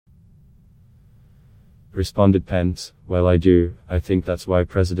Responded Pence, "Well, I do. I think that's why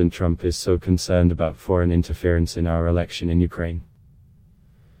President Trump is so concerned about foreign interference in our election in Ukraine."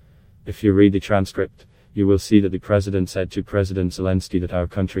 If you read the transcript, you will see that the president said to President Zelensky that our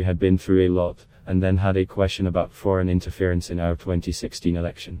country had been through a lot, and then had a question about foreign interference in our 2016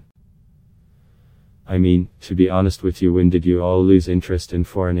 election. I mean, to be honest with you, when did you all lose interest in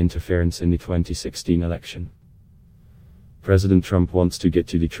foreign interference in the 2016 election? President Trump wants to get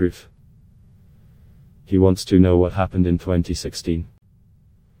to the truth. He wants to know what happened in 2016.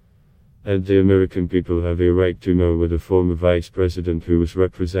 And the American people have a right to know whether former vice president who was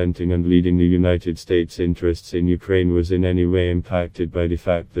representing and leading the United States interests in Ukraine was in any way impacted by the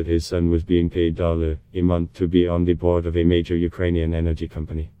fact that his son was being paid a month to be on the board of a major Ukrainian energy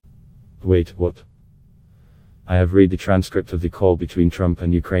company. Wait, what? I have read the transcript of the call between Trump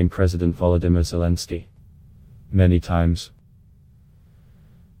and Ukraine President Volodymyr Zelensky many times.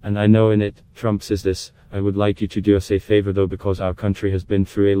 And I know in it, Trump says this: "I would like you to do us a favor though, because our country has been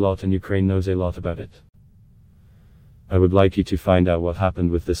through a lot and Ukraine knows a lot about it. I would like you to find out what happened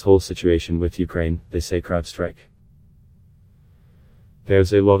with this whole situation with Ukraine." They say CrowdStrike.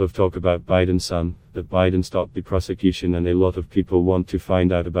 There's a lot of talk about Biden's son, that Biden stopped the prosecution, and a lot of people want to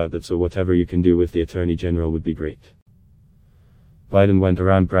find out about that, so whatever you can do with the Attorney General would be great. Biden went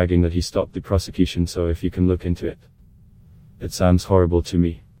around bragging that he stopped the prosecution, so if you can look into it. It sounds horrible to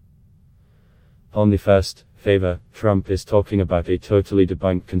me. On the first favor, Trump is talking about a totally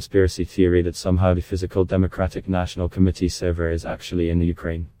debunked conspiracy theory that somehow the physical Democratic National Committee server is actually in the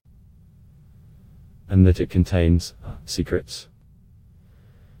Ukraine. And that it contains secrets.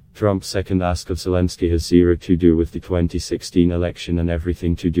 Trump's second ask of Zelensky has zero to do with the 2016 election and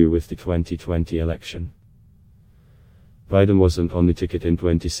everything to do with the 2020 election. Biden wasn't on the ticket in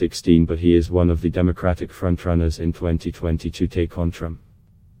 2016, but he is one of the Democratic frontrunners in 2020 to take on Trump.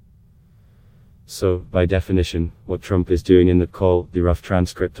 So, by definition, what Trump is doing in that call, the rough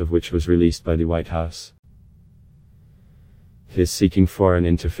transcript of which was released by the White House, is seeking foreign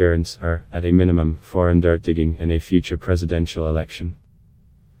interference, or, at a minimum, foreign dirt digging in a future presidential election.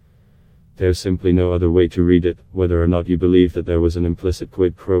 There's simply no other way to read it, whether or not you believe that there was an implicit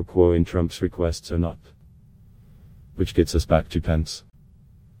quid pro quo in Trump's requests or not. Which gets us back to Pence.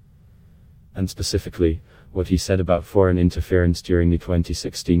 And specifically, what he said about foreign interference during the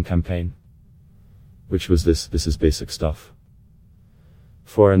 2016 campaign. Which was this is basic stuff.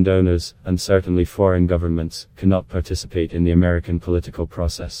 Foreign donors, and certainly foreign governments, cannot participate in the American political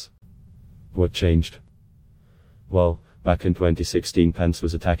process. What changed? Well, back in 2016, Pence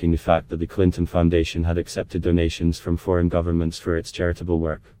was attacking the fact that the Clinton Foundation had accepted donations from foreign governments for its charitable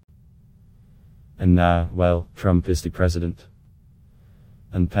work. And now, well, Trump is the president.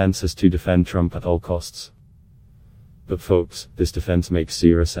 And Pence has to defend Trump at all costs. But folks, this defense makes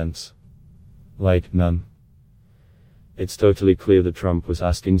zero sense. Like, none. It's totally clear that Trump was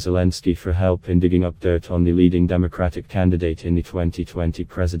asking Zelensky for help in digging up dirt on the leading Democratic candidate in the 2020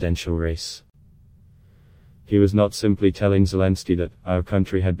 presidential race. He was not simply telling Zelensky that our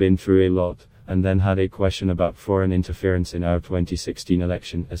country had been through a lot, and then had a question about foreign interference in our 2016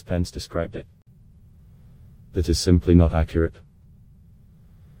 election, as Pence described it. That is simply not accurate.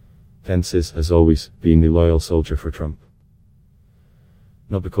 Pence is, as always, being the loyal soldier for Trump.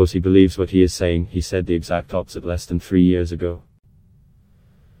 Not because he believes what he is saying, he said the exact opposite less than 3 years ago.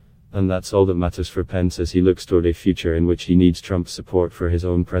 And that's all that matters for Pence as he looks toward a future in which he needs Trump's support for his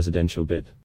own presidential bid.